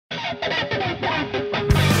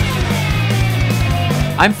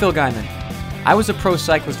I'm Phil Gaimon. I was a pro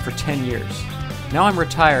cyclist for 10 years. Now I'm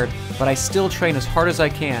retired, but I still train as hard as I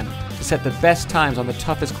can to set the best times on the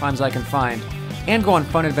toughest climbs I can find and go on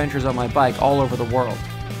fun adventures on my bike all over the world.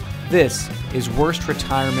 This is Worst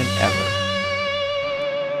Retirement Ever.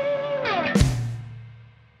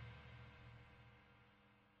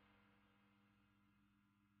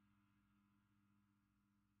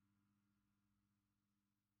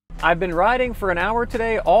 I've been riding for an hour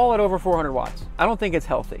today, all at over 400 watts. I don't think it's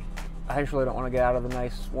healthy. I actually don't want to get out of the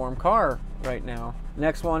nice warm car right now.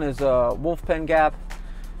 Next one is Wolfpen gap.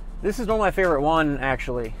 This is one of my favorite one,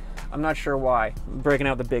 actually. I'm not sure why. I'm breaking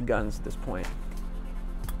out the big guns at this point.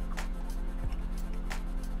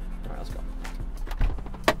 All right, let's go.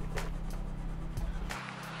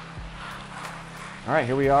 All right,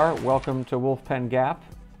 here we are. Welcome to Wolfpen Gap,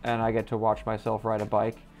 and I get to watch myself ride a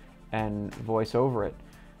bike and voice over it.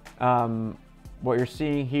 What you're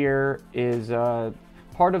seeing here is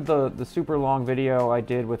part of the super long video I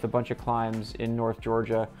did with a bunch of climbs in North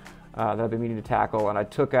Georgia that I've been meaning to tackle, and I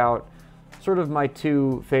took out sort of my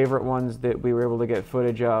two favorite ones that we were able to get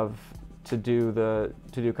footage of to do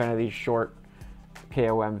kind of these short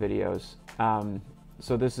KOM videos.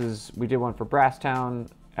 So we did one for Brasstown,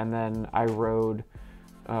 and then I rode,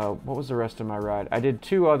 what was the rest of my ride? I did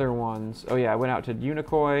two other ones. Oh yeah, I went out to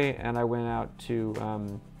Unicoi and I went out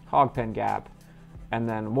to Hogpen Gap, and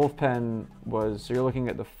then Wolfpen was, so you're looking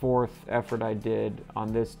at the fourth effort I did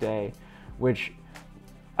on this day, which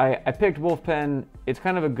I picked Wolfpen. It's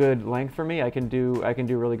kind of a good length for me. I can do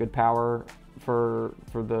really good power for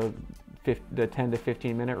the 10 to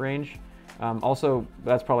 15 minute range. Also,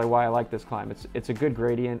 that's probably why I like this climb. It's a good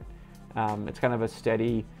gradient. It's kind of a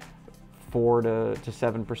steady 4 to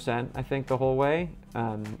 7%, I think, the whole way.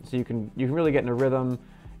 So you can really get in a rhythm.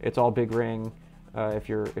 It's all big ring. If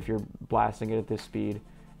you're blasting it at this speed,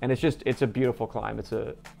 and it's a beautiful climb. It's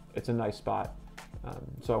a nice spot,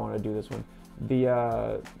 so I want to do this one.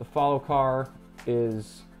 The follow car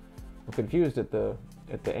is, I'm confused at the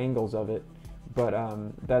angles of it, but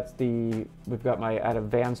we've got I had a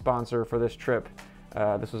van sponsor for this trip.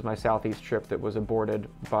 This was my southeast trip that was aborted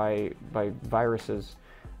by viruses,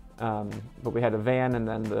 but we had a van and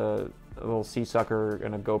then a little sea sucker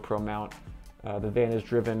and a GoPro mount. The van is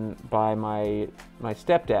driven by my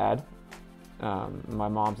stepdad. My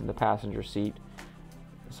mom's in the passenger seat,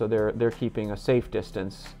 so they're keeping a safe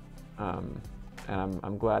distance, and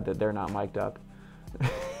I'm glad that they're not mic'd up.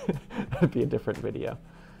 That'd be a different video.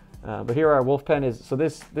 But here our Wolfpen is. So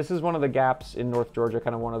this is one of the gaps in North Georgia,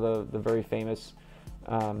 kind of one of the very famous.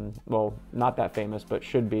 Well, not that famous, but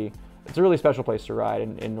should be. It's a really special place to ride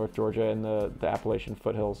in North Georgia in the Appalachian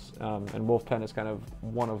foothills, and Wolfpen is kind of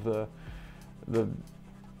one of the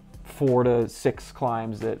 4 to 6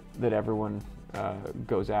 climbs that everyone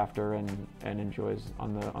goes after and enjoys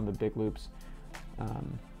on the big loops.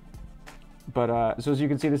 So as you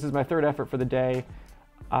can see, this is my third effort for the day.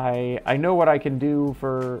 I know what I can do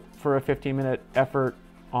for a 15-minute effort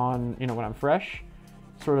on, when I'm fresh.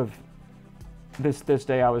 Sort of this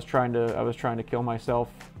day I was trying to kill myself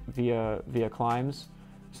via climbs,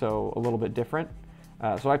 so a little bit different.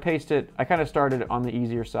 So I paced it. I kind of started on the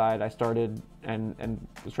easier side. I started and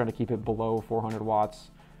was trying to keep it below 400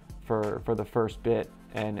 watts for the first bit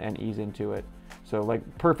and ease into it. So like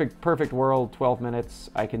perfect world, 12 minutes.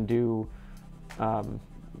 I can do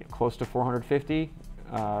close to 450.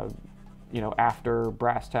 After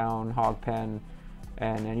Brasstown, Hogpen,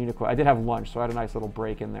 and Unicoi. I did have lunch, so I had a nice little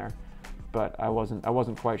break in there, but I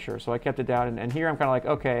wasn't quite sure. So I kept it down, and here I'm kind of like,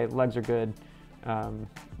 okay, legs are good.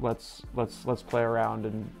 Let's play around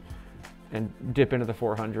and dip into the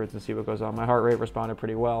 400s and see what goes on. My heart rate responded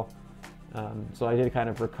pretty well, so I did kind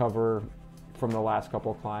of recover from the last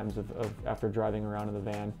couple of climbs of after driving around in the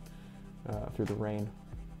van through the rain.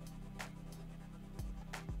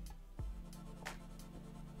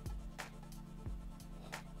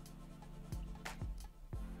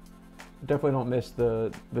 Definitely don't miss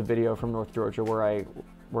the video from North Georgia where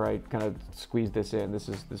I kind of squeezed this in.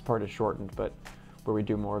 This part is shortened, but where we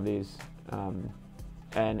do more of these.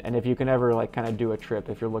 And if you can ever like kind of do a trip,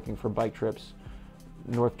 if you're looking for bike trips,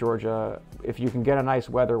 North Georgia, if you can get a nice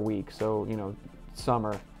weather week, so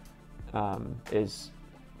summer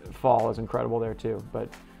fall is incredible there too. But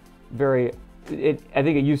I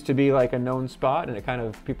think it used to be like a known spot, and it kind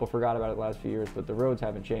of people forgot about it the last few years, but the roads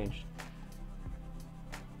haven't changed.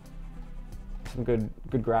 Some good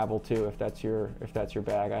gravel too, if that's your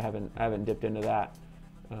bag. I haven't dipped into that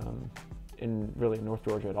in North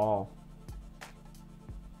Georgia at all.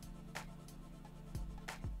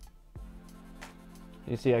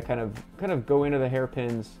 You see, I kind of go into the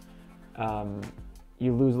hairpins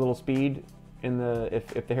You lose a little speed in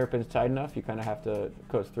if the hairpin's tight enough, you kind of have to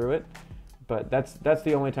coast through it. But that's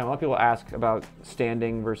the only time. A lot of people ask about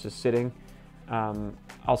standing versus sitting.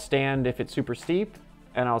 I'll stand if it's super steep,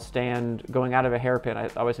 and I'll stand going out of a hairpin. I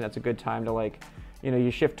always think that's a good time to, like,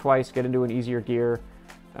 you shift twice, get into an easier gear,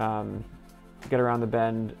 get around the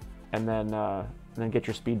bend, and then get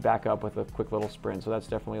your speed back up with a quick little sprint. So that's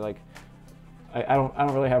definitely, like, I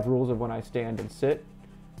don't really have rules of when I stand and sit,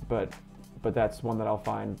 but that's one that I'll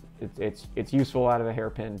find it's useful out of a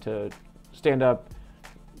hairpin to stand up,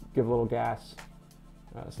 give a little gas.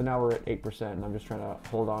 So now we're at 8%, and I'm just trying to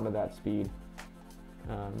hold on to that speed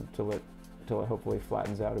till it hopefully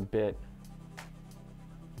flattens out a bit.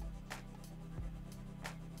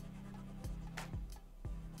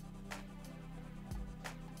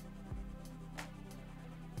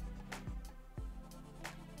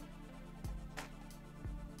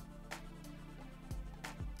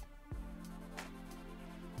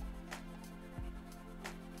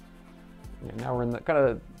 Yeah, now we're in the kind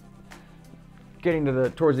of getting to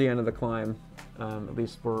towards the end of the climb. At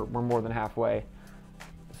least we're more than halfway.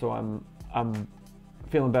 So I'm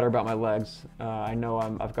feeling better about my legs. I know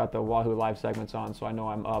I've got the Wahoo Live segments on, so I know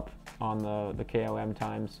I'm up on the KOM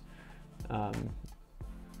times. And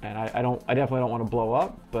I definitely don't want to blow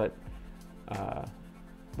up, but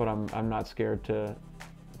I'm not scared to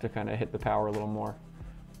kind of hit the power a little more,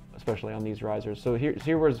 especially on these risers. So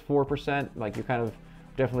here was 4%. Like, you're kind of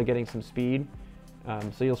definitely getting some speed.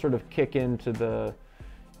 So you'll sort of kick into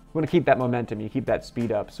you want to keep that momentum, you keep that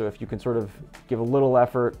speed up. So if you can sort of give a little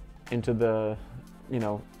effort into the,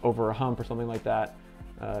 over a hump or something like that,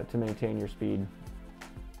 to maintain your speed.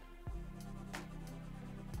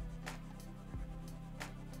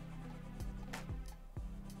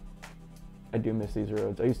 I do miss these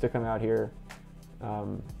roads. I used to come out here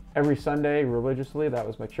every Sunday religiously. That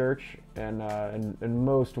was my church, and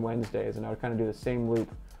most Wednesdays, and I would kind of do the same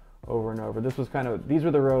loop over and over. These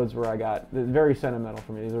were the roads where I got, very sentimental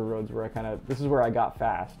for me. These are roads where this is where I got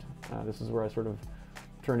fast. This is where I sort of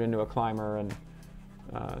turned into a climber, and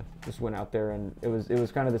just went out there, and it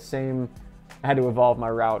was kind of the same. I had to evolve my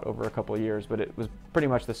route over a couple of years, but it was pretty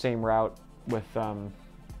much the same route with,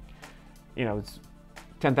 it's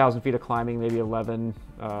 10,000 feet of climbing, maybe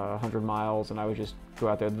 100 miles, and I would just go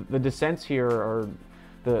out there. The descents here are,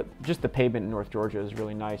 just the pavement in North Georgia is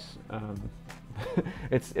really nice.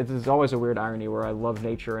 It's always a weird irony where I love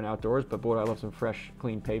nature and outdoors, but boy, I love some fresh,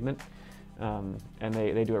 clean pavement. And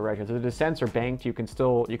they do it right here. So the descents are banked. You can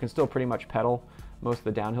still pretty much pedal most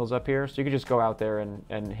of the downhills up here. So you could just go out there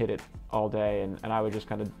and hit it all day. And I would just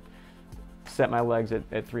kind of set my legs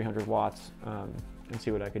at 300 watts and see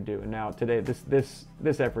what I could do. And now today, this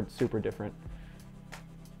effort's super different.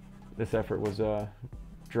 This effort was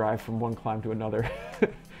drive from one climb to another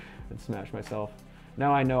and smash myself.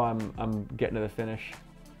 Now I know I'm getting to the finish.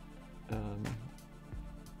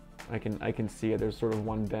 I can see it. There's sort of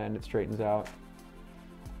one bend. It straightens out.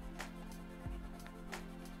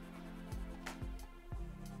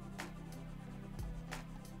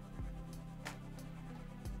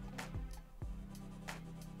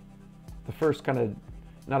 The first kind of,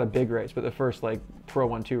 not a big race, but the first like Pro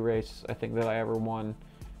 1-2 race I think that I ever won,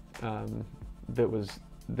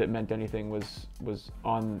 that meant anything was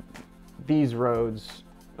on these roads.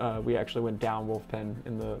 We actually went down Wolfpen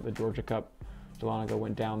in the Georgia Cup. Delanago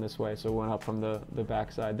went down this way, so it went up from the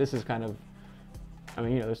backside. This is kind of,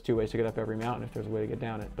 there's two ways to get up every mountain if there's a way to get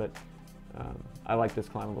down it, but I like this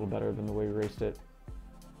climb a little better than the way we raced it.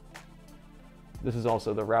 This is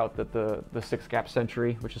also the route that the Six Gap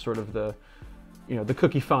Century, which is sort of the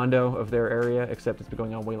Cookie Fondo of their area, except it's been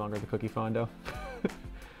going on way longer than Cookie Fondo.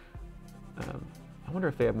 I wonder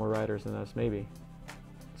if they have more riders than us, maybe.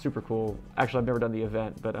 Super cool. Actually, I've never done the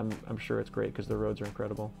event, but I'm sure it's great because the roads are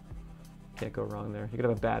incredible. Can't go wrong there. You could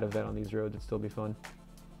have a bad event on these roads, it'd still be fun.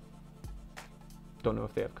 Don't know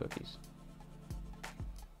if they have cookies.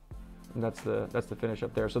 And that's the finish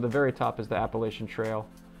up there. So the very top is the Appalachian Trail.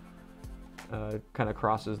 Kind of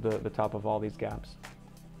crosses the top of all these gaps.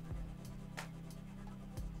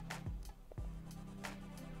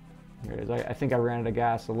 Here it is. I think I ran out of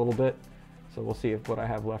gas a little bit, so we'll see what I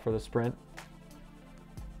have left for the sprint.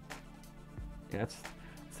 Yeah, it's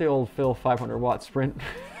the old Phil 500 watt sprint.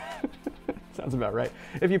 Sounds about right.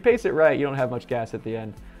 If you pace it right, you don't have much gas at the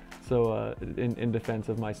end. So in defense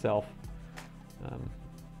of myself,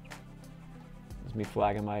 it's me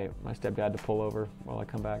flagging my stepdad to pull over while I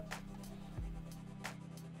come back.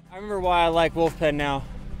 I remember why I like Wolfpen now.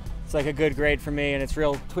 It's like a good grade for me, and it's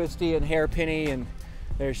real twisty and hairpinny, and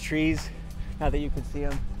there's trees, now that you can see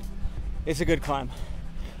them. It's a good climb.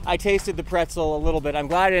 I tasted the pretzel a little bit. I'm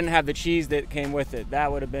glad I didn't have the cheese that came with it.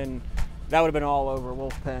 That would have been all over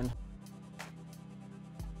Wolfpen.